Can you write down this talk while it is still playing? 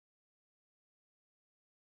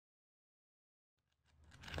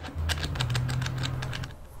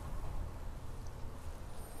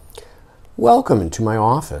Welcome into my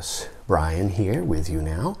office. Brian here with you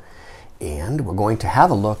now, and we're going to have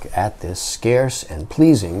a look at this scarce and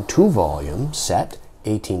pleasing two-volume set,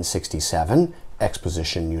 1867,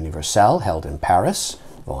 Exposition Universelle, held in Paris,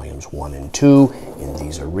 volumes 1 and 2, in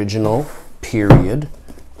these original period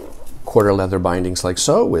quarter leather bindings like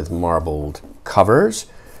so, with marbled covers,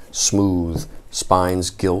 smooth spines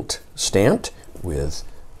gilt stamped, with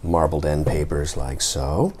marbled end papers like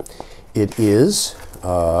so. It is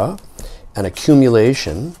an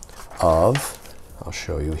accumulation of, I'll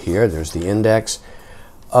show you here, there's the index,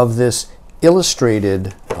 of this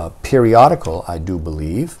illustrated periodical, I do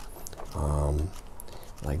believe,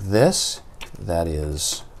 like this, that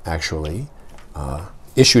is actually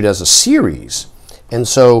issued as a series. And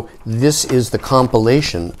so this is the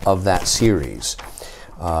compilation of that series.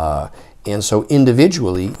 And so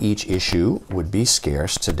individually, each issue would be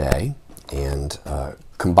scarce today, and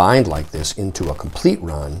combined like this into a complete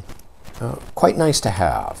run, quite nice to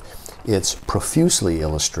have. It's profusely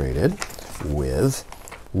illustrated with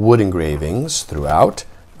wood engravings throughout.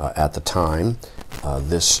 At the time,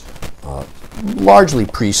 this largely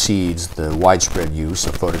precedes the widespread use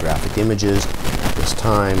of photographic images. At this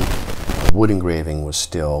time, wood engraving was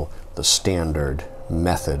still the standard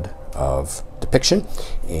method of depiction,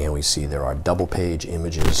 and we see there are double-page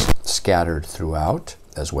images scattered throughout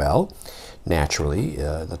as well. Naturally,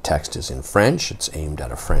 the text is in French. It's aimed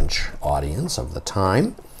at a French audience of the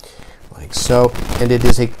time, like so, and it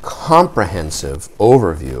is a comprehensive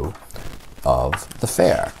overview of the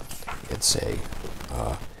fair. It's a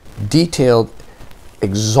detailed,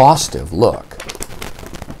 exhaustive look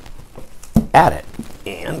at it.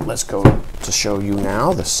 And let's go to show you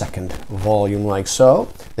now the second volume like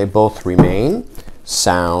so. They both remain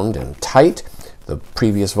sound and tight. The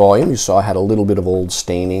previous volume you saw had a little bit of old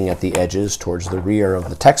staining at the edges towards the rear of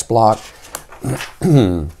the text block.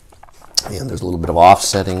 And there's a little bit of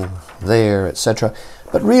offsetting there, etc.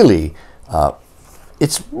 But really,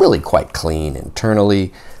 it's really quite clean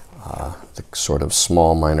internally. The sort of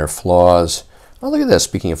small minor flaws. Oh, look at this.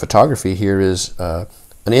 Speaking of photography, here is an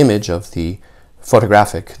image of the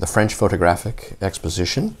French photographic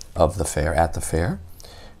exposition of the fair, at the fair.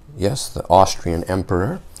 Yes, the Austrian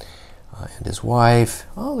emperor and his wife.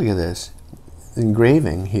 Oh, look at this.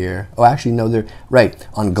 Engraving here. Oh, actually, no, they're, right,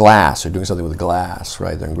 on glass. They're doing something with glass,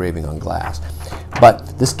 right? They're engraving on glass.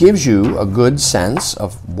 But this gives you a good sense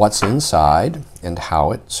of what's inside and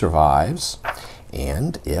how it survives.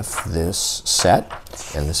 And if this set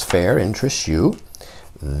and this fair interests you,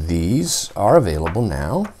 these are available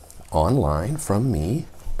now online from me,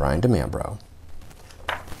 Brian DeMambro.